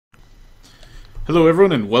Hello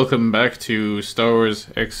everyone and welcome back to Star Wars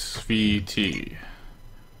XvT.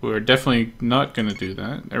 We're definitely not going to do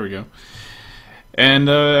that. There we go. And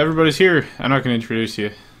everybody's here. I'm not going to introduce you.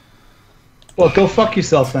 Well, go fuck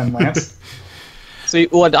yourself then, Lance. See,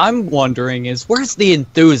 what I'm wondering is, where's the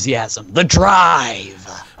enthusiasm, the drive?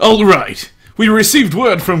 Alright, we received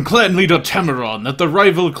word from clan leader Tamaron that the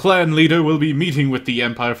rival clan leader will be meeting with the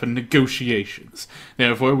Empire for negotiations.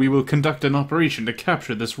 Therefore, we will conduct an operation to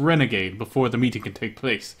capture this renegade before the meeting can take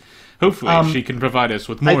place. Hopefully, she can provide us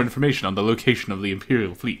with more information on the location of the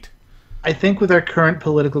Imperial fleet. I think with our current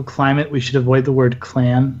political climate, we should avoid the word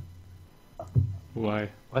clan. Why?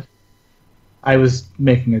 What? I was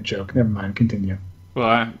making a joke. Never mind. Continue.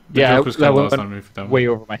 Well, the joke was kind of lost on me for that one. Way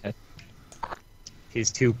over my head. He's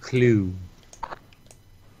too clue.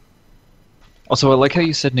 Also, I like how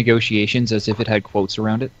you said negotiations as if it had quotes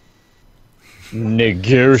around it.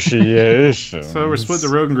 Negotiations. So we're split the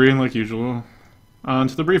rogue and green like usual. On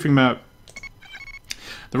to the briefing map.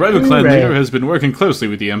 The rival clan leader has been working closely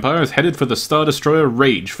with the Empire, is headed for the Star Destroyer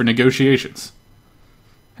Rage for negotiations.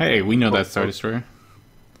 Hey, we know that Star Destroyer.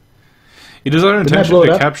 It is our intention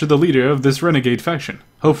to capture the leader of this renegade faction.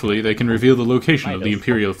 Hopefully, they can reveal the location of the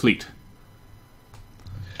Imperial fleet.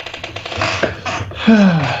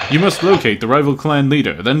 You must locate the rival clan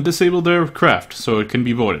leader, then disable their craft so it can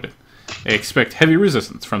be boarded. Expect heavy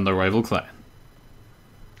resistance from the rival clan.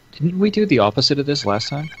 Didn't we do the opposite of this last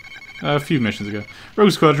time? A few missions ago.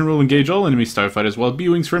 Rogue Squadron will engage all enemy starfighters while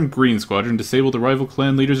B-Wings from Green Squadron disable the rival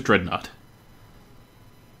clan leader's dreadnought.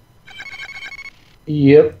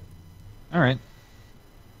 Yep. Alright.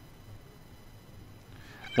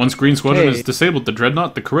 Once Green Squadron has disabled the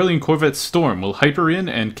dreadnought, the Corellian Corvette Storm will hyper in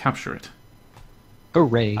and capture it.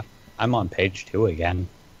 Hooray. I'm on page 2 again.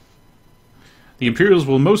 The Imperials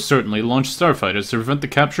will most certainly launch starfighters to prevent the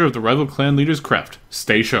capture of the rival clan leader's craft.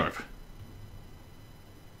 Stay sharp.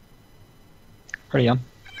 Ready on.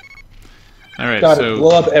 Alright, Got it. so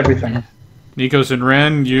Blow up everything. Nikos and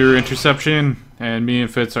Ran, your interception, and me and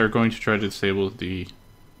Fitz are going to try to disable the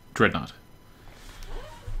dreadnought.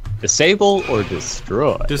 Disable or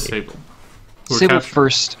destroy? Disable. Disable it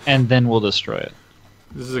first, and then we'll destroy it.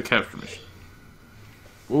 This is a capture mission.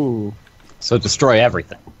 Ooh. So destroy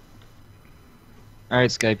everything.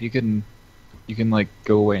 Alright, Skype, you can like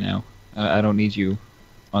go away now. I don't need you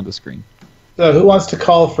on the screen. So, who wants to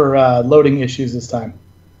call for loading issues this time?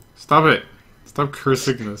 Stop it. Stop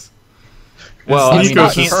cursing this. Well, I mean,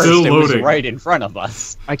 Nikos is still It was loading. right in front of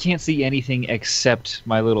us. I can't see anything except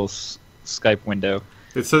my little Skype window.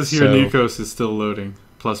 It says here So- Nikos is still loading.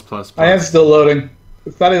 Plus. I am still loading.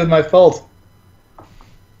 It's not even my fault.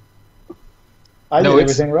 I did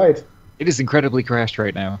everything right. It is incredibly crashed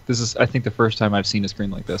right now. This is, I think, the first time I've seen a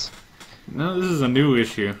screen like this. No, this is a new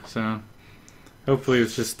issue, so hopefully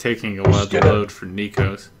it's just taking a while to load for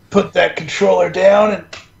Nikos. Put that controller down and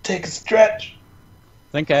take a stretch.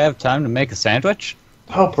 Think I have time to make a sandwich?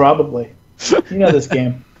 Oh, probably. You know this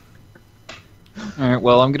game. Alright,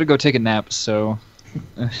 well, I'm gonna go take a nap, so...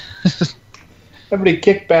 Everybody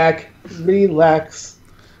kick back, relax,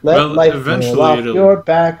 let life roll off your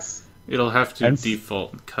backs. It'll have to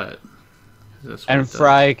default and cut. And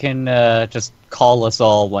Fry can just call us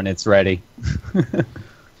all when it's ready.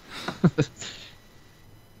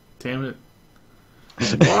 Damn it.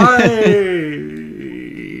 Why?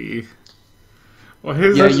 Well,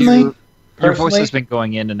 your voice has been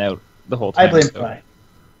going in and out the whole time. I blame Fry.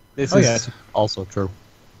 This is also true.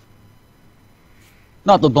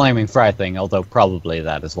 Not the blaming Fry thing, although probably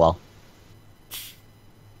that as well.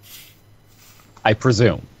 I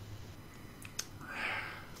presume.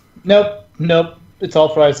 Nope. It's all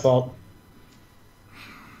Fry's fault.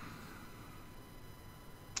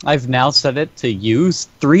 I've now set it to use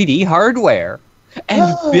 3D hardware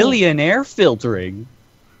and billionaire filtering.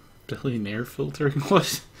 Billionaire filtering?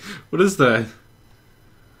 What? What is that?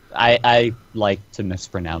 I like to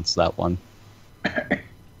mispronounce that one.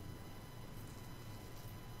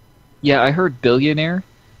 Yeah, I heard billionaire.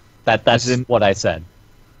 That's what I said.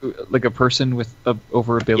 Like a person with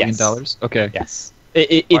over $1 billion? Yes. Okay. Yes.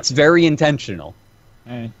 It's very intentional.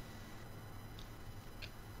 Alright.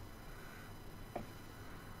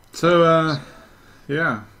 So,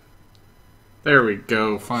 yeah. There we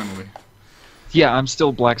go, finally. Yeah, I'm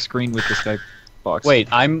still black screen with the Skype box. Wait,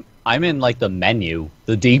 I'm in like the menu,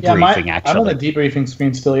 the debriefing actually. I'm on the debriefing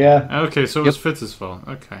screen still, yeah. Okay, so it was Fitz's fault.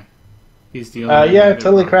 Okay. He's the only yeah, it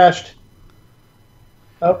totally crashed.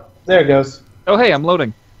 Oh, there it goes. Oh, hey, I'm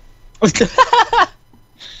loading.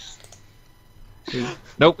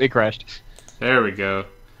 Nope, it crashed. There we go.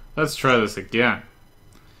 Let's try this again.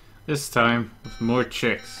 This time with more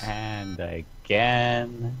chicks. And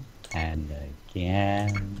again. And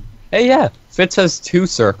again. Hey, yeah, Fitz has 2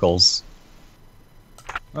 circles.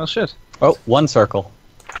 Well, shit. Oh, 1 circle.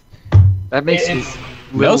 That makes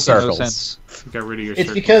no circles. circles. Sense. Got rid of your It's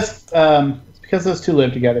circle. because those two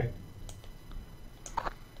live together.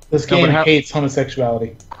 This game hates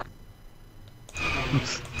homosexuality.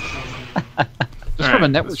 Just from a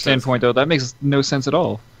network standpoint, though, that makes no sense at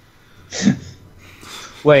all.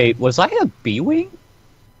 Wait, was I a B-Wing?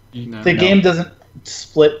 No. The game doesn't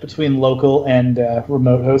split between local and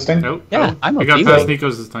remote hosting. Nope. Yeah, I'm a We got B-Wing. past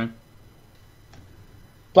Nico's this time.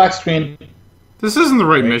 Black screen. This isn't the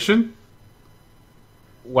right mission.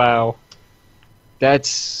 Wow. That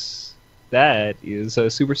is a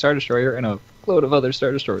Super Star Destroyer and a load of other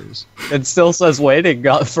Star Destroyers. It still says waiting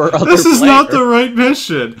for other This is player. not the right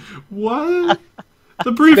mission. What?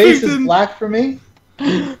 The briefing Space is didn't... black for me.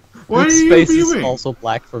 Why are you Space is viewing? also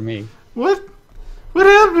black for me. What? What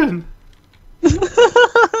happened?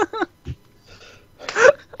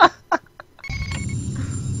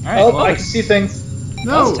 Alright, Oh, well, I can see things.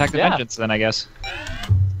 No. let's attack the Yeah. vengeance then, I guess.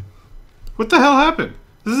 What the hell happened?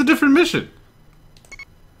 This is a different mission.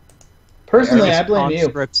 Personally, I blame you.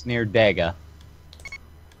 Conscripts near Daga.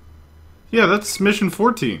 Yeah, that's mission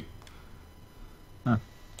 14. What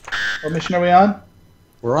mission are we on?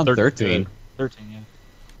 We're on 13. 13, yeah.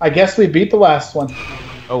 I guess we beat the last one.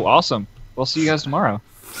 Oh, awesome. We'll see you guys tomorrow.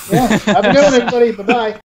 Yeah. Have a good one, everybody.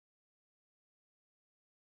 Bye-bye.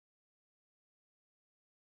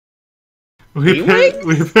 We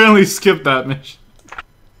apparently skipped that mission.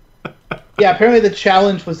 Yeah, apparently the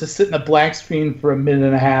challenge was to sit in a black screen for a minute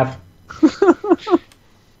and a half.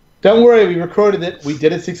 Don't worry, we recorded it. We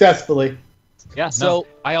did it successfully. Yeah, So-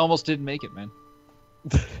 I almost didn't make it, man.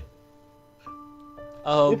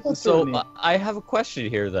 I have a question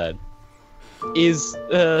here then. Is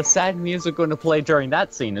sad music going to play during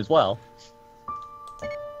that scene as well?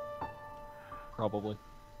 Probably.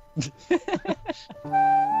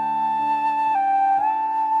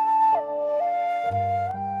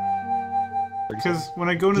 Because when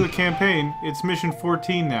I go into the campaign, it's mission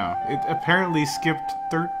 14 now. It apparently skipped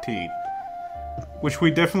 13. Which we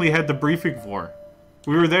definitely had the briefing for.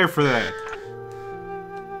 We were there for that.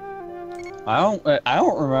 I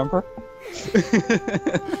don't remember.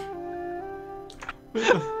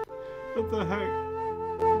 What the heck?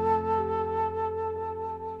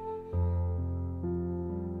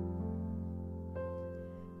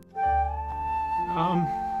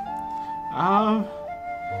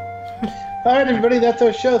 All right, everybody, that's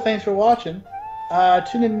our show. Thanks for watching.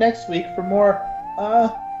 Tune in next week for more.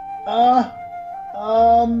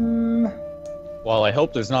 Well, I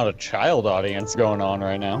hope there's not a child audience going on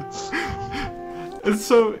right now. And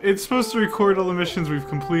so it's supposed to record all the missions we've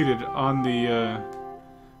completed on the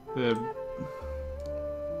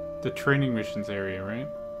training missions area, right?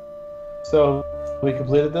 So we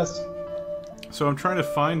completed this. So I'm trying to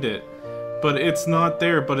find it, but it's not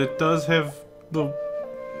there. But it does have the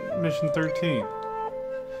mission 13.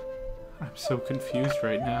 I'm so confused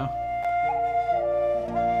right now.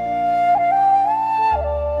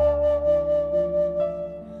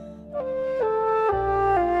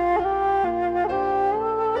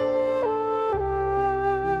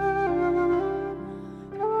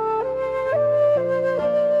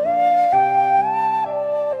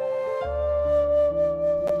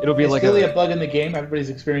 It'll be It's like clearly a bug in the game. Everybody's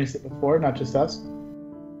experienced it before, not just us.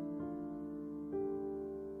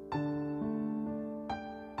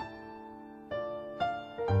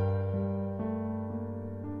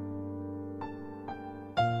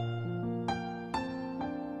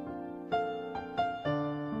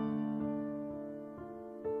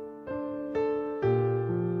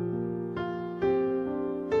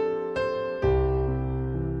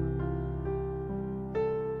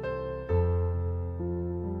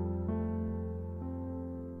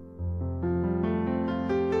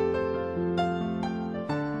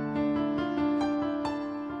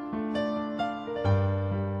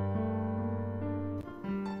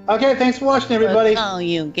 Okay, thanks for watching, everybody. Oh,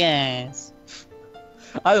 you guys.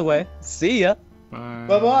 Either way, see ya. Bye.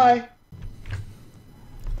 Bye-bye.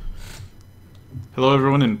 Hello,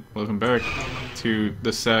 everyone, and welcome back to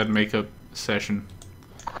the sad makeup session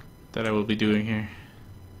that I will be doing here.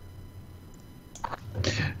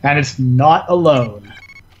 And it's not alone.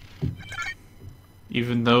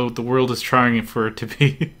 Even though the world is trying for it to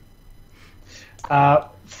be.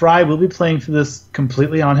 Fry will be playing for this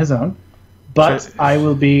completely on his own, but So- I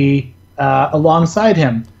will be alongside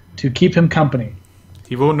him to keep him company.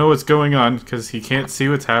 He won't know what's going on because he can't see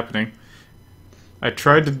what's happening. I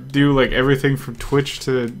tried to do like everything from Twitch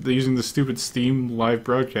to using the stupid Steam live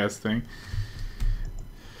broadcast thing.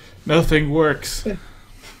 Nothing works.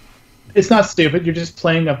 It's not stupid. You're just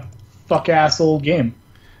playing a fuck-ass old game.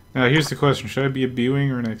 Now, here's the question. Should I be a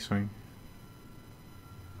B-Wing or an X-Wing?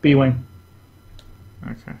 B-Wing.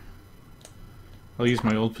 Okay. I'll use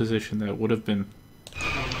my old position that would have been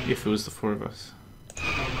if it was the 4 of us.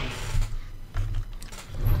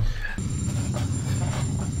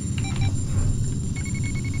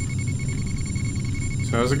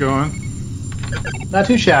 So how's it going? Not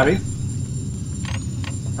too shabby.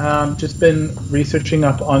 Just been researching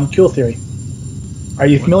up on Kuehl theory. Are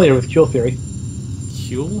you familiar with Kuehl theory?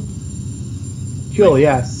 Kuehl? Kuehl,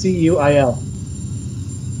 yeah. C-U-I-L.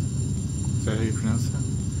 Is that how you pronounce that?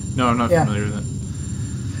 No, I'm not familiar with it.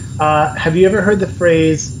 Have you ever heard the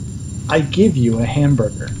phrase, I give you a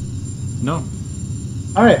hamburger? No.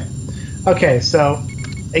 Alright. Okay, so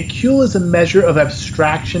a Kuehl is a measure of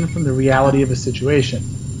abstraction from the reality of a situation.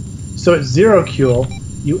 So at 0 Kuehl,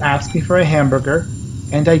 you ask me for a hamburger,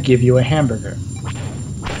 and I give you a hamburger.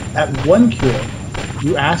 At 1 Kuehl,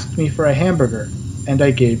 you asked me for a hamburger, and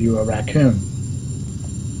I gave you a raccoon.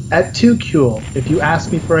 At 2 Kuehl, if you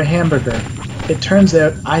ask me for a hamburger, it turns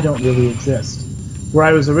out I don't really exist. Where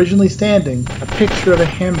I was originally standing, a picture of a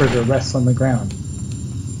hamburger rests on the ground.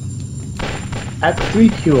 At 3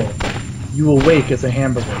 Kuehl, you awake as a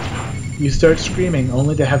hamburger. You start screaming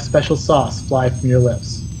only to have special sauce fly from your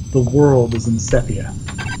lips. The world is in sepia.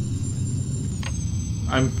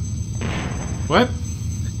 What?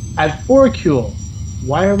 At 4 Kuehl,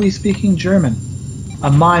 why are we speaking German? A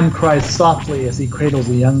mime cries softly as he cradles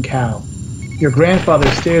a young cow. Your grandfather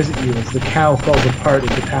stares at you as the cow falls apart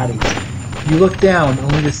into patties. You look down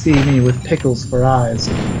only to see me with pickles for eyes.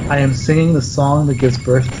 I am singing the song that gives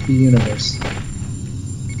birth to the universe.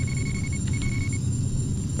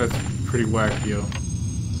 That's pretty wacky, yo.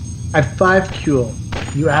 At 5 Kuehl,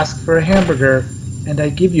 you ask for a hamburger, and I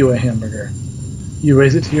give you a hamburger. You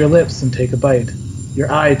raise it to your lips and take a bite.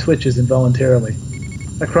 Your eye twitches involuntarily.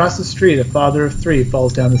 Across the street, a father of 3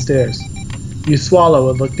 falls down the stairs. You swallow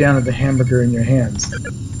and look down at the hamburger in your hands.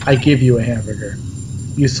 I give you a hamburger.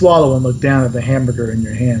 You swallow and look down at the hamburger in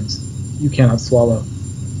your hands. You cannot swallow.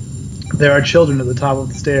 There are children at the top of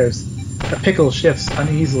the stairs. A pickle shifts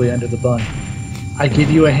uneasily under the bun. I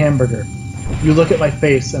give you a hamburger. You look at my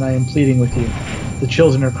face and I am pleading with you. The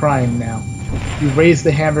children are crying now. You raise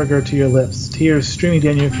the hamburger to your lips, tears streaming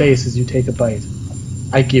down your face as you take a bite.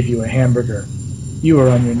 I give you a hamburger. You are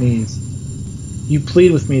on your knees. You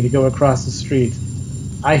plead with me to go across the street.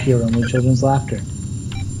 I hear only children's laughter.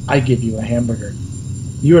 I give you a hamburger.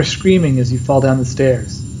 You are screaming as you fall down the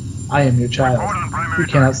stairs. I am your child. You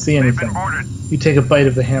cannot see anything. You take a bite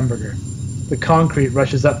of the hamburger. The concrete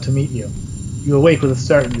rushes up to meet you. You awake with a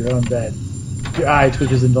start in your own bed. Your eye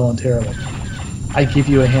twitches involuntarily. I give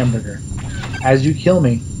you a hamburger. As you kill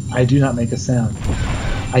me, I do not make a sound.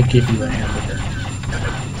 I give you a hamburger.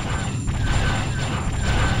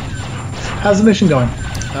 How's the mission going?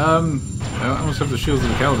 I almost have the shields of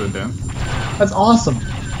the Caliban down. That's awesome.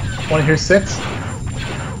 Want to hear 6?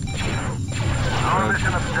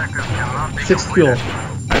 6 Kuehl.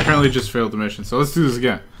 I apparently just failed the mission, so let's do this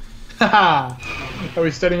again. Haha! Are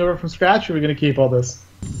we starting over from scratch, or are we going to keep all this?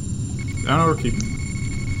 I don't know, we're keeping.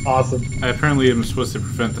 Awesome. I apparently am supposed to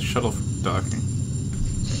prevent the shuttle from docking.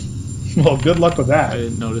 Well, good luck with that. I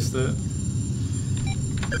didn't notice that.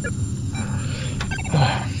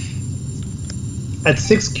 At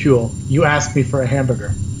 6 Kuehl, you ask me for a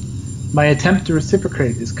hamburger. My attempt to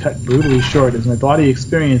reciprocate is cut brutally short as my body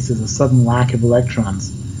experiences a sudden lack of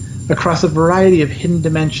electrons. Across a variety of hidden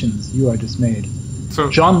dimensions, you are dismayed. So,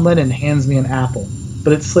 John Lennon hands me an apple,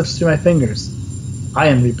 but it slips through my fingers. I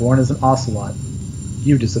am reborn as an ocelot.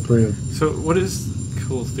 You disapprove. So what is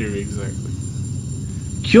Kuehl theory exactly?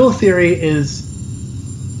 Kuehl theory is...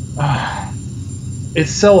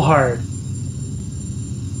 it's so hard.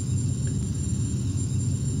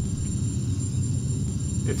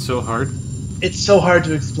 It's so hard? It's so hard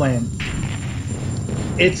to explain.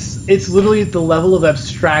 It's literally the level of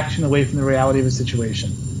abstraction away from the reality of a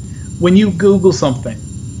situation. When you Google something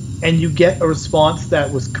and you get a response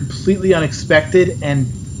that was completely unexpected and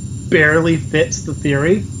barely fits the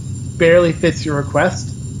theory, barely fits your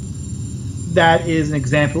request, that is an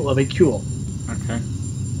example of a Kuehl. Okay.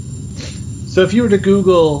 So if you were to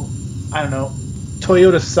Google, I don't know,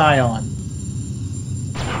 Toyota Scion,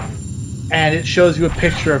 and it shows you a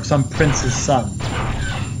picture of some prince's son,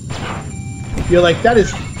 you're like,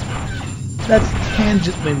 that's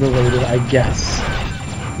tangentially related, I guess.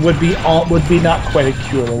 Would be not quite a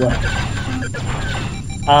Kuehl away.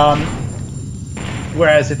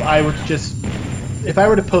 Whereas if I were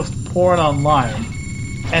to post porn online,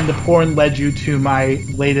 and the porn led you to my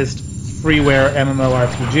latest freeware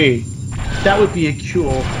MMORPG, that would be a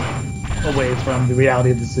Kuehl away from the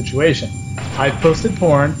reality of the situation. I've posted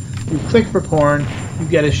porn, you click for porn, you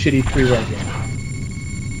get a shitty freeware game.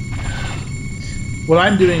 What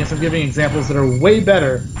I'm doing is I'm giving examples that are way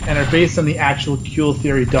better and are based on the actual Kuehl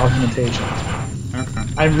theory documentation. Okay.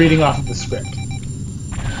 I'm reading off of the script.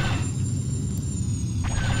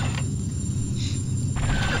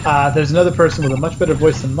 There's another person with a much better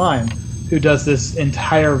voice than mine who does this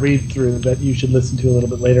entire read-through that you should listen to a little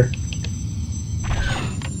bit later.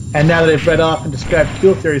 And now that I've read off and described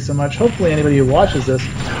Kuehl theory so much, hopefully anybody who watches this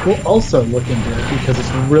will also look into it because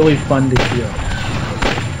it's really fun to hear.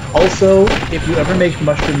 Also, if you ever make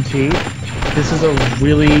mushroom tea, this is a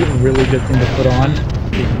really, really good thing to put on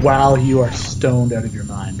while you are stoned out of your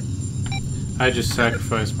mind. I just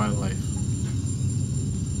sacrificed my life.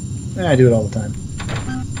 I do it all the time.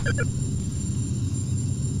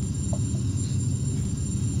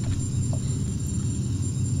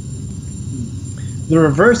 The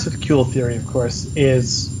reverse of Kuehl theory, of course,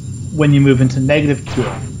 is when you move into negative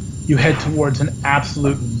Kuehl. You head towards an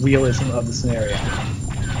absolute realism of the scenario.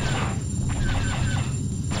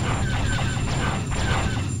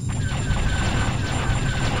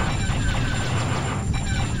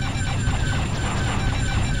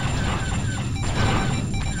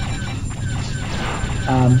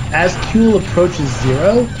 As Kuehl approaches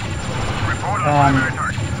 0,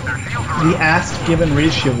 the asked-given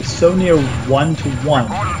ratio is so near 1 to 1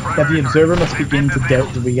 that the observer must begin to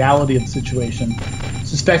doubt the reality of the situation,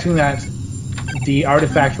 suspecting that the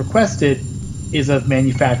artifact requested is of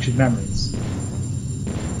manufactured memories.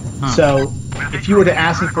 So, if you were to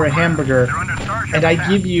ask me for a hamburger, and I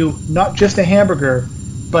give you not just a hamburger,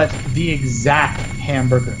 but the exact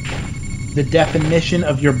hamburger, the definition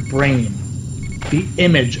of your brain, the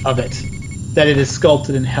image of it, that it is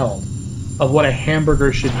sculpted and held, of what a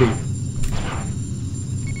hamburger should be.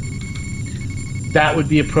 That would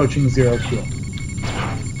be approaching 0 Kuehl.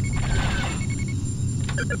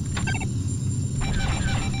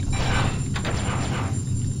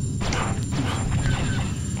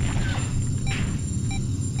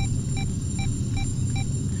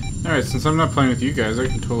 Alright, since I'm not playing with you guys, I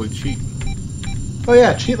can totally cheat. Oh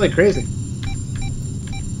yeah, cheat like crazy.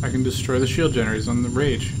 I can destroy the shield generators on the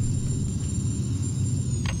rage.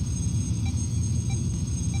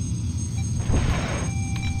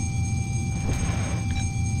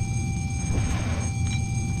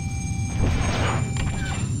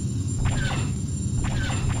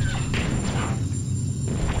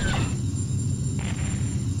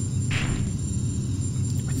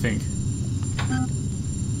 I think.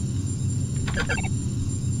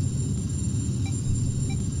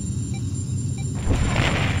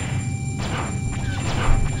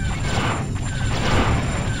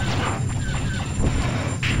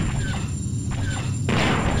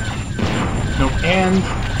 And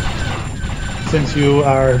since you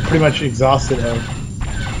are pretty much exhausted of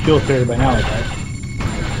Kuehl theory by now, right?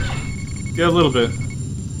 Yeah, a little bit.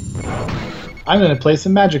 I'm going to play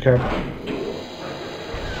some Magikarp.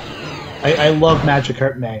 I love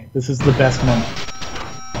Magikarp May. This is the best moment.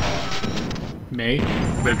 May?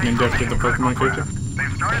 Like named after the Pokemon character?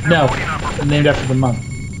 No, named after the month.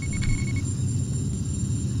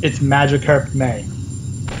 It's Magikarp May.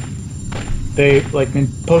 They, like,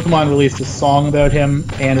 Pokemon released a song about him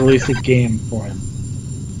and released a game for him.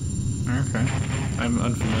 Okay. I'm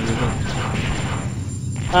unfamiliar with it.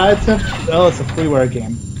 It's a freeware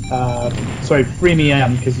game. Sorry,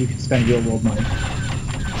 freemium, because you can spend real world money.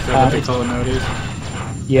 Is that what they call it nowadays?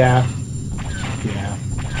 Yeah. Yeah.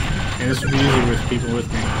 And this would be easy with people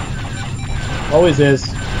with me. Always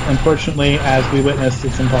is. Unfortunately, as we witnessed,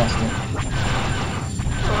 it's impossible.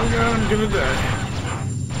 Oh god, I'm gonna die.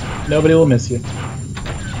 Nobody will miss you.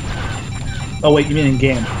 Oh wait, you mean in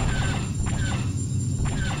game.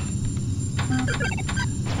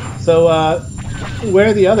 So, where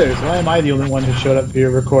are the others? Why am I the only one who showed up for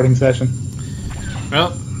your recording session?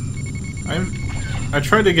 Well, I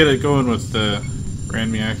tried to get it going with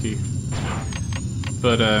Grand Miyaki,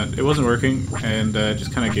 but it wasn't working, and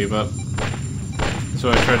just kind of gave up. So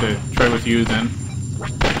I tried to try with you then.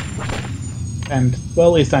 And, well,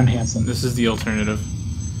 at least I'm handsome. This is the alternative.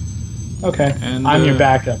 Okay, And, I'm your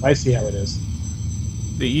backup. I see how it is.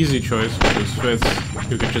 The easy choice was Fitz,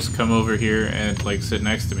 who could just come over here and, like, sit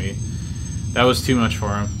next to me. That was too much for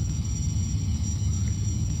him.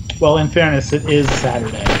 Well, in fairness, it is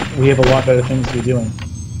Saturday. We have a lot better things to be doing.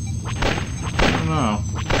 I don't know.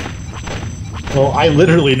 Well, I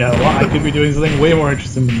literally know. I could be doing something way more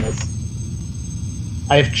interesting than this.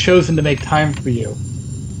 I have chosen to make time for you,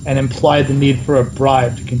 and implied the need for a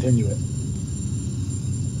bribe to continue it.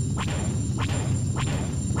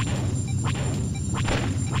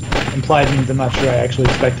 Implied means I'm not sure I actually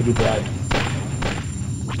expect to be bribed.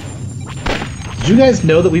 Did you guys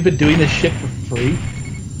know that we've been doing this shit for free?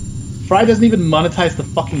 Fry doesn't even monetize the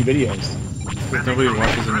fucking videos. But nobody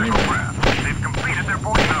watches them anyway. They've completed their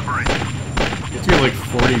boarding operation. You have to get like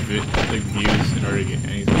 40 views in order to get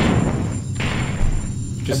anything.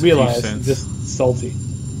 Just I realize, a few cents. just salty.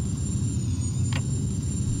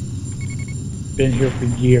 Been here for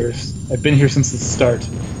years. I've been here since the start.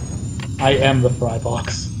 I am the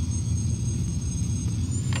FryBox.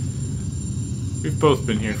 We've both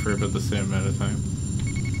been here for about the same amount of time.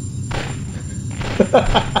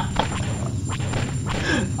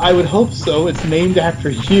 I would hope so. It's named after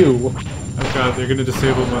you. Oh god, they're gonna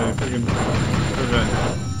disable my friggin' event.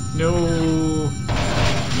 No.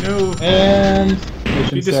 No. And Be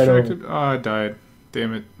mission start over. distracted. Oh, I died.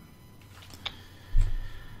 Damn it.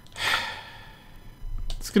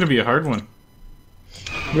 It's gonna be a hard one.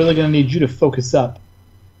 Really gonna need you to focus up.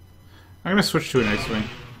 I'm gonna switch to an X-Wing.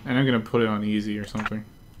 And I'm gonna put it on easy or something.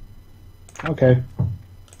 Okay.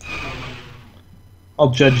 I'll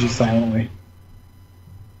judge you silently.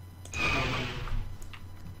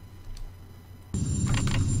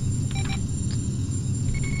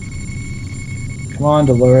 Come on,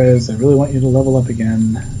 Dolores. I really want you to level up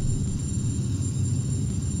again.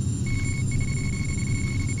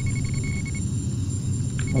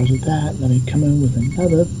 Roger that. Let me come in with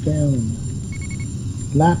another film.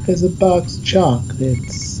 Life is a box of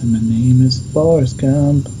chocolates, and my name is Forrest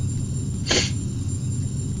Gump.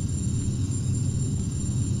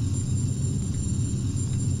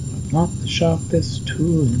 Not the sharpest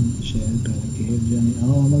tool in the shed, but I gave Johnny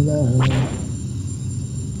all my love.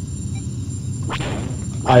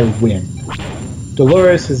 I win.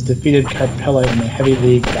 Dolores has defeated Carpella in the Heavy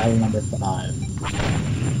League battle number 5.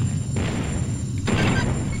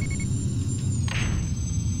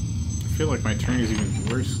 I feel like my turn is even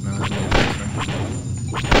worse now than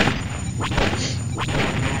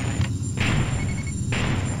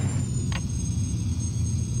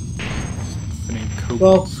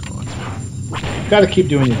Well, gotta keep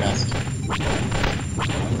doing your best.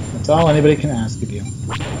 That's all anybody can ask of you.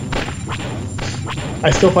 I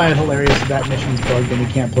still find it hilarious that mission's bugged and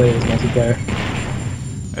we can't play it as multiplayer.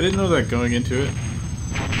 I didn't know that going into it.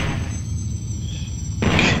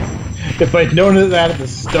 If I'd known that at the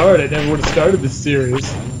start, I never would have started this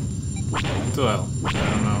series. Well, I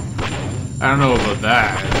don't know. I don't know about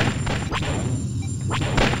that.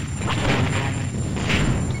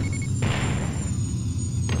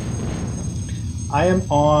 I am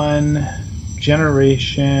on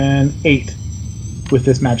Generation 8 with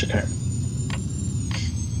this Magikarp.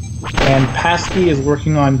 And Pasky is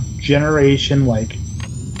working on Generation,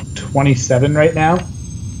 27 right now.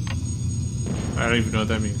 I don't even know what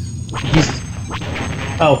that means.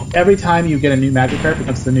 Every time you get a new Magikarp,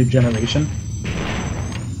 it's the new generation.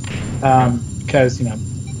 Because,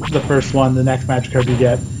 the first one, the next Magikarp you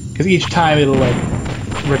get, because each time it'll,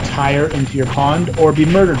 retire into your pond or be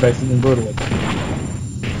murdered by something brutally.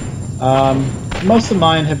 Most of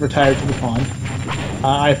mine have retired to the pond.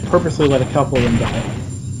 I've purposely let a couple of them die.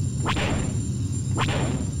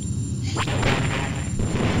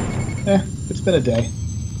 It's been a day.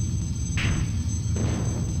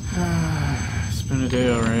 It's been a day,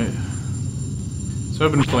 alright. So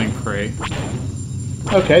I've been playing Prey.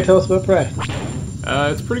 Okay, tell us about Prey.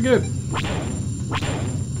 It's pretty good.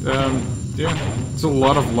 Yeah. It's a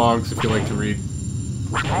lot of logs if you like to read.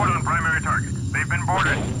 Report on the primary target. They've been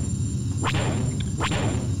boarded.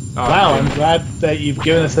 Wow, I'm glad that you've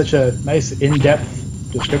given us such a nice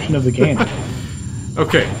in-depth description of the game.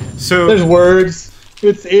 Okay, so... There's words.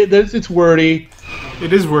 It's wordy.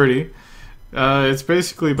 It is wordy. It's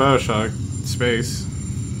basically Bioshock space.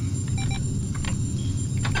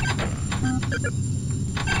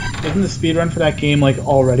 Isn't the speedrun for that game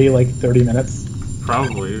already 30 minutes?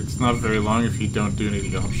 Probably. It's not very long if you don't do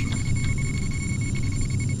anything optional.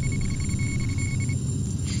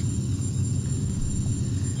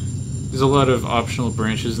 There's a lot of optional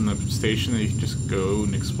branches in the station that you can just go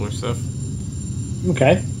and explore stuff.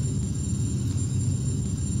 Okay.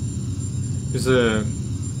 There's the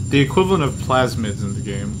equivalent of plasmids in the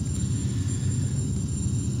game,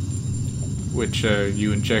 which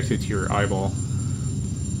you inject into your eyeball.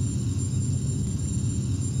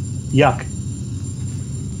 Yuck.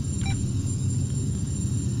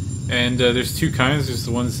 And there's two kinds. There's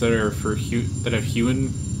the ones that are for that have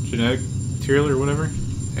human genetic material or whatever,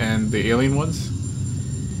 and the alien ones.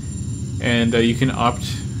 And you can opt.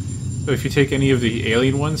 If you take any of the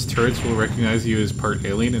alien ones, turrets will recognize you as part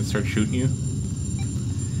alien and start shooting you.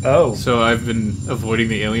 Oh. So I've been avoiding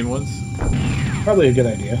the alien ones. Probably a good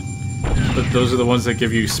idea. But those are the ones that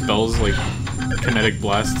give you spells like kinetic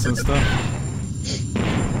blasts and stuff.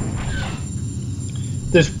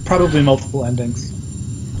 There's probably multiple endings.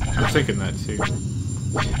 I'm thinking that too.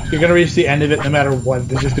 You're gonna reach the end of it no matter what.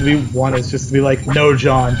 There's just gonna be one. It's just gonna be like, no,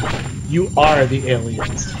 John, you are the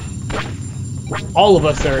aliens. All of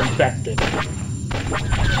us are infected.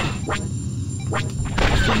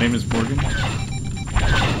 Her name is Morgan.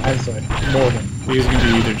 I'm sorry, Morgan. He's gonna be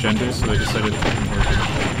either gender, so they decided to pick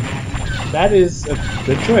Morgan. That is a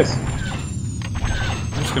good choice.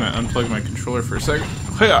 I'm just gonna unplug my controller for a second.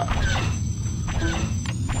 Hiya!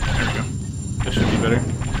 There we go. That should be better.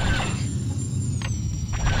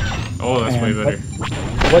 Oh, that's way better.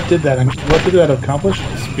 What did that accomplish?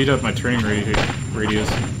 Speed up my turning radius.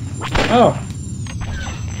 Oh.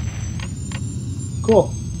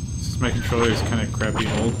 Cool. Since my controller is kind of crappy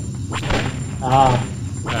and old, Ah.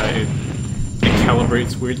 it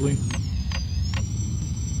calibrates weirdly.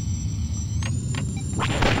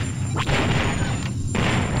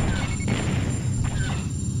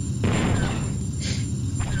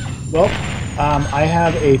 Well, I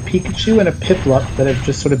have a Pikachu and a Piplup that have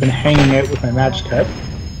just sort of been hanging out with my Magikarp,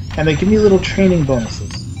 and they give me little training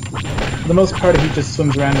bonuses. For the most part, he just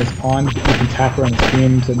swims around in his pond, but you can tap around his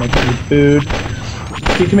beam to make him eat food.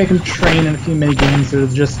 You can make him train in a few mini games that are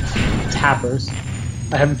just tappers.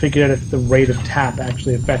 I haven't figured out if the rate of tap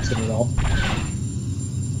actually affects it at all.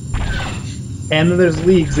 And then there's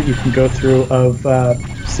leagues that you can go through of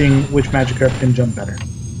seeing which Magikarp can jump better.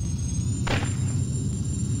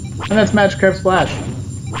 And that's Magikarp Splash.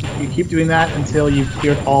 You keep doing that until you've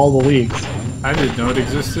cleared all the leagues. I didn't know it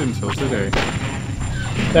existed until today.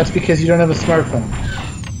 That's because you don't have a smartphone.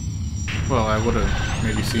 Well, I would have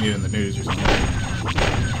maybe seen it in the news or something.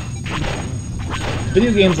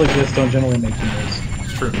 Video games like this don't generally make the news.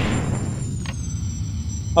 It's true.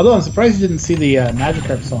 Although I'm surprised you didn't see the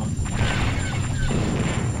Magikarp song.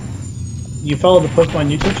 You follow the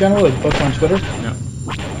Pokemon YouTube channel or the Pokemon Twitter? Yeah.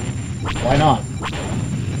 Why not?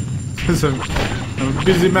 Because I'm a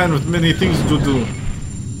busy man with many things to do.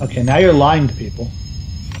 Okay, now you're lying to people.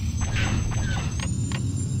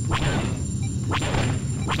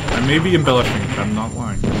 I may be embellishing, but I'm not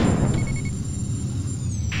lying.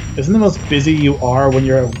 Isn't the most busy you are when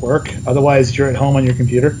you're at work? Otherwise, you're at home on your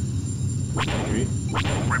computer? Maybe.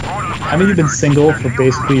 Haven't you been single for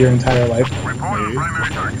basically your entire life? Maybe.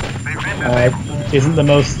 Isn't the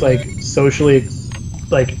most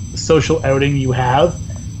social outing you have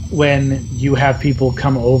when you have people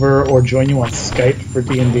come over or join you on Skype for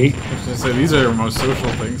D&D? I was gonna say, these are our most social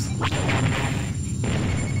things.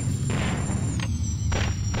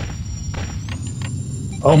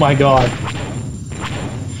 Oh my god.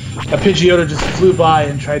 A Pidgeotto just flew by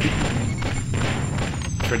and tried to...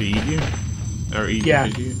 Try to eat you? Or eat Yeah.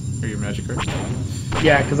 your Pidgey? Or your Magikarp?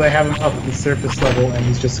 Yeah, because I have him up at the surface level and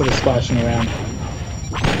he's just sort of splashing around.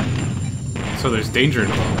 So there's danger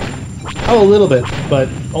involved. Oh, a little bit, but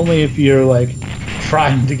only if you're, like,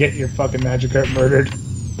 trying to get your fucking Magikarp murdered.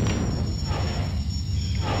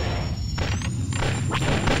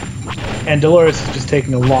 And Dolores is just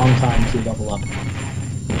taking a long time to level up.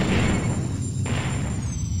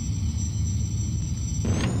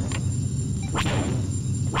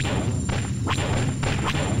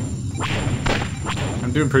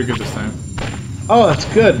 I'm doing pretty good this time. Oh, that's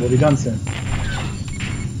good. We'll be done soon.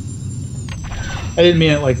 I didn't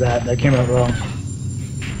mean it like that. That came out wrong.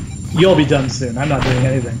 You'll be done soon. I'm not doing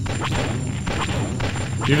anything.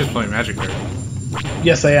 You're just playing Magikarp.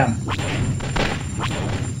 Yes, I am.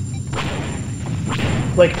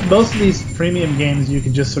 Like, most of these premium games, you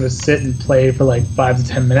can just sort of sit and play for like 5 to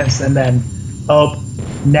 10 minutes, and then, oh,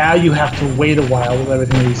 now you have to wait a while while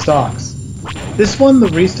everything restocks. This one, the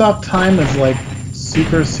restock time is like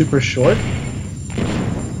super, super short.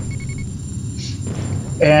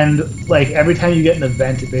 And, like, every time you get an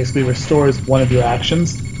event, it basically restores one of your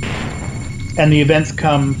actions. And the events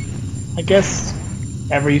come, I guess,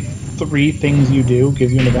 every 3 things you do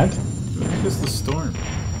gives you an event. What is the storm?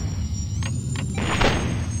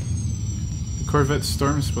 The Corvette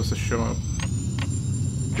storm is supposed to show up.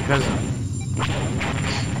 It hasn't.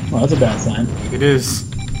 Well, that's a bad sign. It is.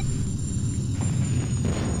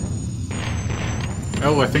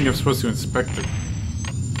 Oh, I think I'm supposed to inspect it.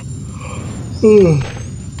 Oh,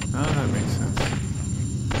 that makes sense.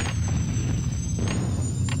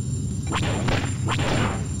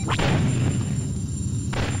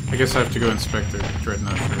 I guess I have to go inspect the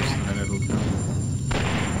Dreadnought first, and then it'll come.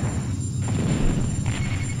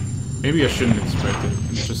 Maybe I shouldn't inspect it,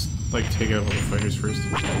 and just, like, take out all the fighters first.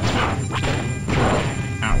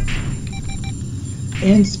 Ow.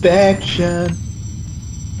 Inspection.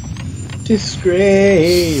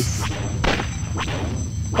 Disgrace.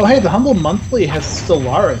 Oh, hey, the Humble Monthly has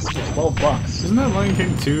Stellaris for $12. Isn't that Lion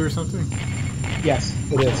King 2 or something? Yes,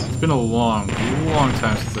 it is. It's been a long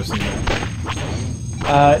time since I've seen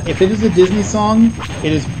that. If it is a Disney song,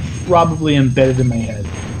 it is probably embedded in my head.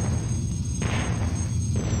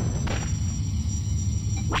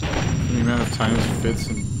 The amount of times Fitz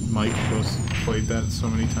and Mike both played that so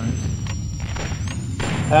many times.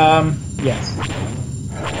 Yes.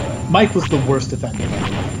 Mike was the worst offender.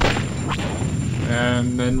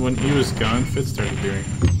 And then when he was gone, Fitz started doing it.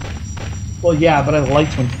 Well, yeah, but I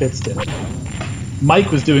liked when Fitz did it.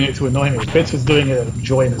 Mike was doing it to annoy me. Fitz was doing it out of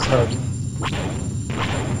joy in his heart.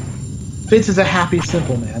 Fitz is a happy,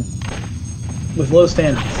 simple man with low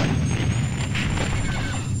standards.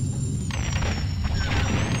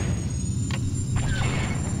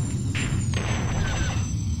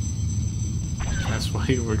 That's why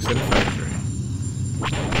he works at a factory.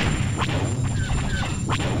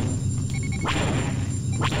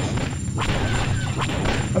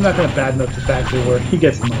 I'm not going to badmouth the factory work. He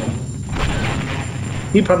gets money.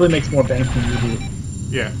 He probably makes more bank than you do.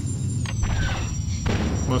 Yeah.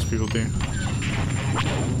 Most people do.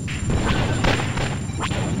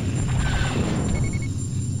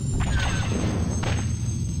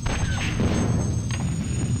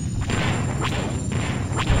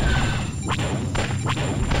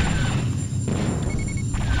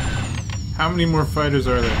 How many more fighters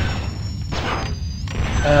are there?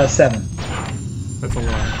 7. That's a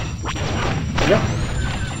lot. Yep.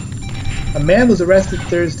 A man was arrested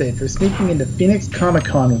Thursday for sneaking into Phoenix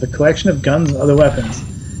Comic-Con with a collection of guns and other weapons,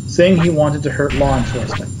 saying he wanted to hurt law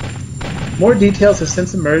enforcement. More details have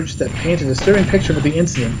since emerged that paint a disturbing picture of the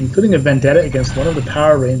incident, including a vendetta against one of the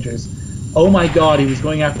Power Rangers. Oh my god, he was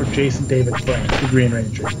going after Jason David Frank, the Green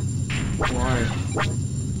Ranger. Why?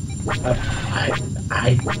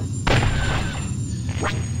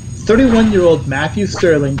 31-year-old Matthew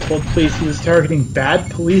Sterling told police he was targeting bad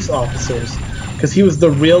police officers because he was the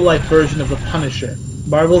real-life version of the Punisher,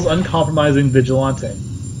 Marvel's uncompromising vigilante.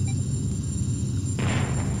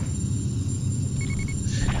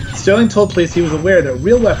 Sterling told police he was aware that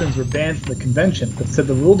real weapons were banned from the convention, but said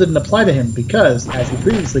the rule didn't apply to him because, as he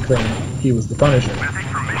previously claimed, he was the Punisher. Message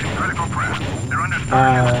from Mission Critical Craft. They're under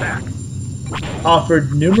starting attack.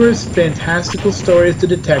 Offered numerous fantastical stories to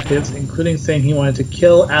detectives, including saying he wanted to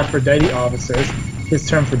kill Aphrodite officers, his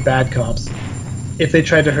term for bad cops, if they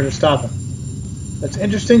tried to hurt or stop him. That's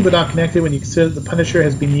interesting but not connected when you consider that the Punisher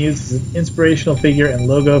has been used as an inspirational figure and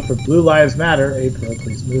logo for Blue Lives Matter, a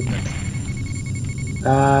pro-police movement.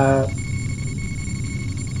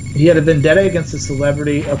 He had a vendetta against a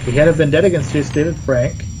celebrity. Okay, he had a vendetta against Jason David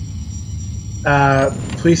Frank.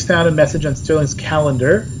 Police found a message on Sterling's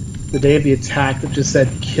calendar the day of the attack that just said,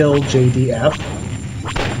 "Kill JDF."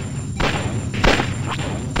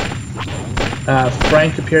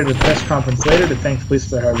 Frank appeared at a press conference later to thank the police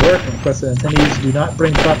for their hard work and requested that attendees do not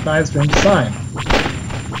bring sharp knives for him to sign.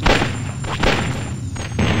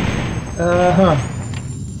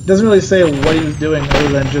 Doesn't really say what he was doing other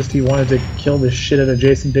than just he wanted to kill the shit out of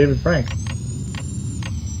Jason David Frank.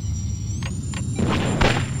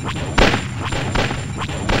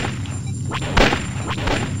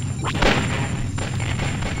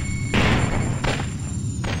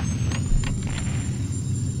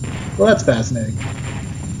 Well, that's fascinating. Message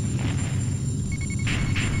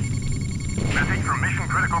from Mission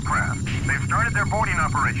Critical Craft. They've started their boarding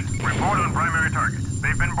operation. Report on primary target.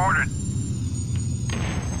 They've been boarded.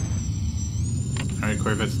 Alright,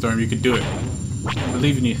 Corvette Storm, you can do it. I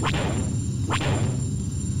believe in you.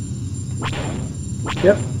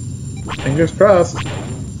 Yep. Fingers crossed.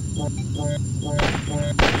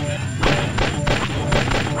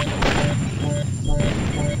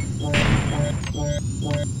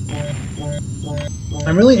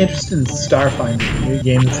 I'm really interested in Starfinder, a new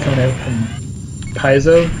game that's coming out from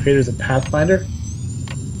Paizo, creators of Pathfinder.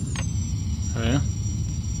 Oh yeah?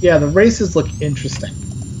 Yeah, the races look interesting.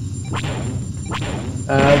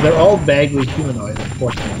 They're all vaguely humanoid,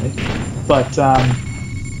 unfortunately. But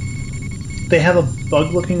they have a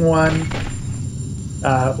bug-looking one,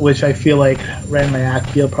 which I feel like Ran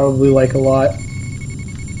Mayaki will probably like a lot.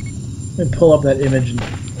 Let me pull up that image and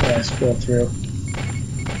scroll through.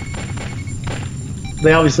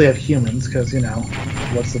 They obviously have humans, because, you know,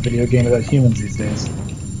 what's the video game without humans these days?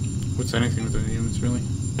 What's anything without humans, really?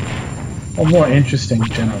 Well, more interesting,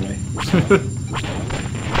 generally.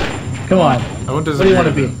 Come on. What do you want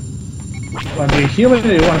to be? Want to be a human or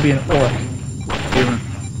do you want to be an orc? Human.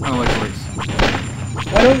 I don't like orcs.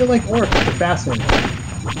 Why don't you like orcs? They're fascinating. You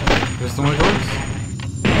just don't like orcs?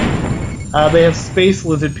 They have space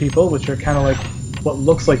lizard people, which are kind of like what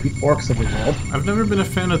looks like the orcs of the world. I've never been a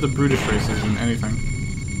fan of the brutish races in anything.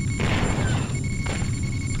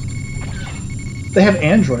 They have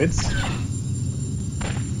androids.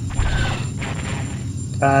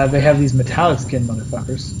 They have these metallic skin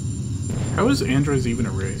motherfuckers. How is androids even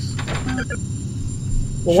a race?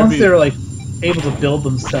 Well, once they're like able to build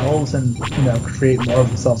themselves and create more of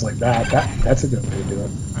themselves like that's a good way to do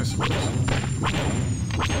it. I suppose.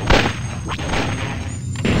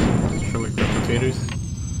 For like replicators?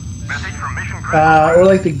 Message from Mission Or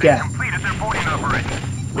like the Geth. completed their boarding operation.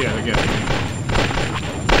 Yeah, they get it.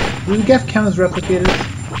 Do the Geth count as replicators?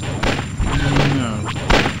 No.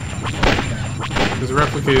 Because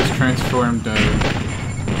replicators transformed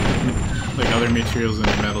like other materials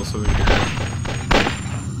into metal so they could.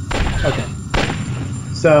 Okay.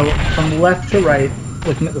 So from left to right,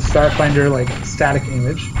 looking at the Starfinder like static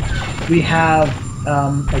image, we have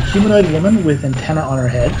a humanoid woman with antenna on her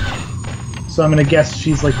head. So I'm gonna guess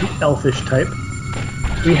she's like the elfish type.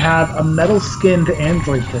 We have a metal-skinned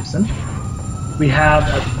android person. We have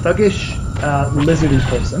a thuggish lizardy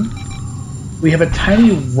person. We have a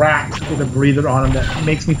tiny rat with a breather on him that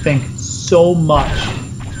makes me think so much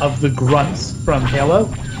of the grunts from Halo.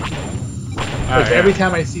 Like every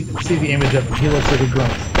time I see the image of him, he looks like a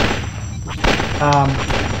grunt.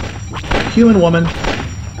 Human woman.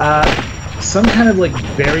 Some kind of like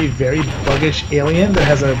very, very buggish alien that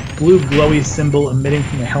has a blue glowy symbol emitting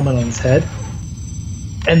from the helmet on his head.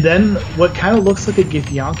 And then what kind of looks like a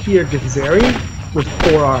Githyanki or Githzeri with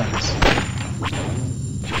 4 arms.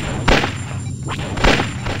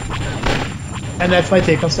 And that's my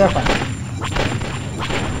take on Starfinder.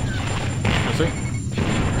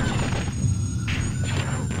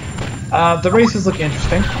 The races look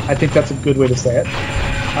interesting. I think that's a good way to say it.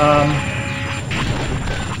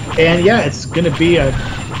 And yeah, it's going to be a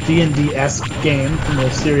D&D-esque game from the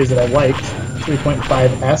series that I liked,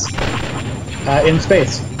 3.5-esque, in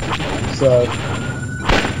space. So,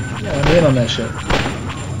 yeah, I'm in on that shit.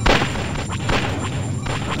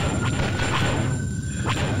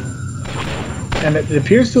 And it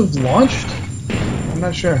appears to have launched? I'm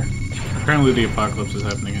not sure. Apparently the apocalypse is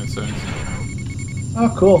happening outside. Oh,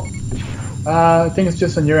 cool. I think it's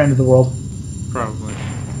just on your end of the world. Probably.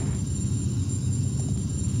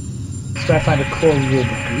 Starfinder Core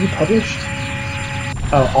Rulebook. Are you published?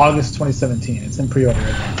 Oh, August 2017. It's in pre-order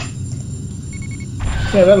right now.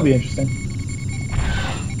 Yeah, that'll be interesting.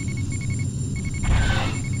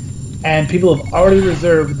 And people have already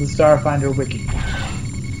reserved the Starfinder Wiki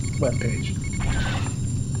webpage.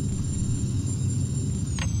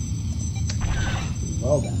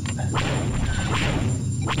 Well done.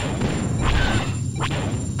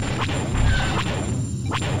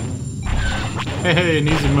 Hey, an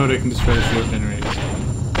easy mode I can destroy the shield generators.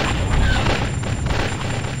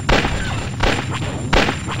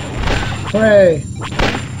 Hooray!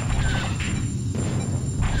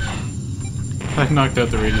 I knocked out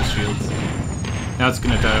the radius shields. Now it's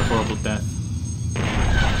gonna die a horrible death.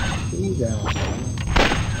 Ooh, yeah.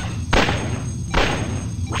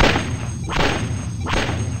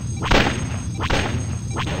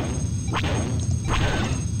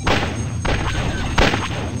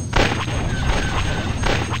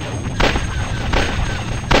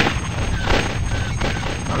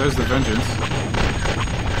 Oh, there's the vengeance.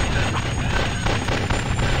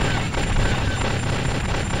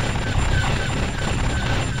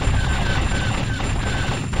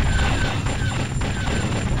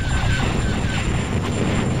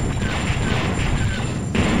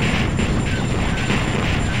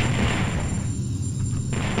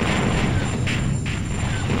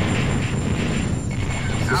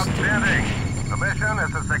 Outstanding. The mission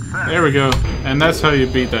is a success. There we go. And that's how you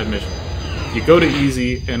beat that mission. You go to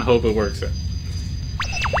easy and hope it works out.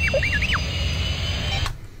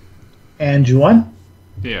 And you won?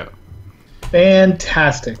 Yeah.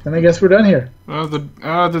 Fantastic. Then I guess we're done here. Well, they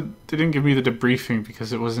didn't give me the debriefing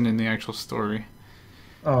because it wasn't in the actual story.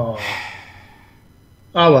 Oh.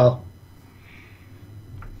 Oh well.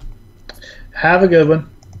 Have a good one.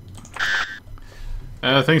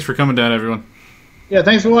 Thanks for coming down, everyone. Yeah,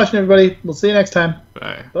 thanks for watching, everybody. We'll see you next time.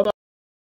 Bye. Bye-bye.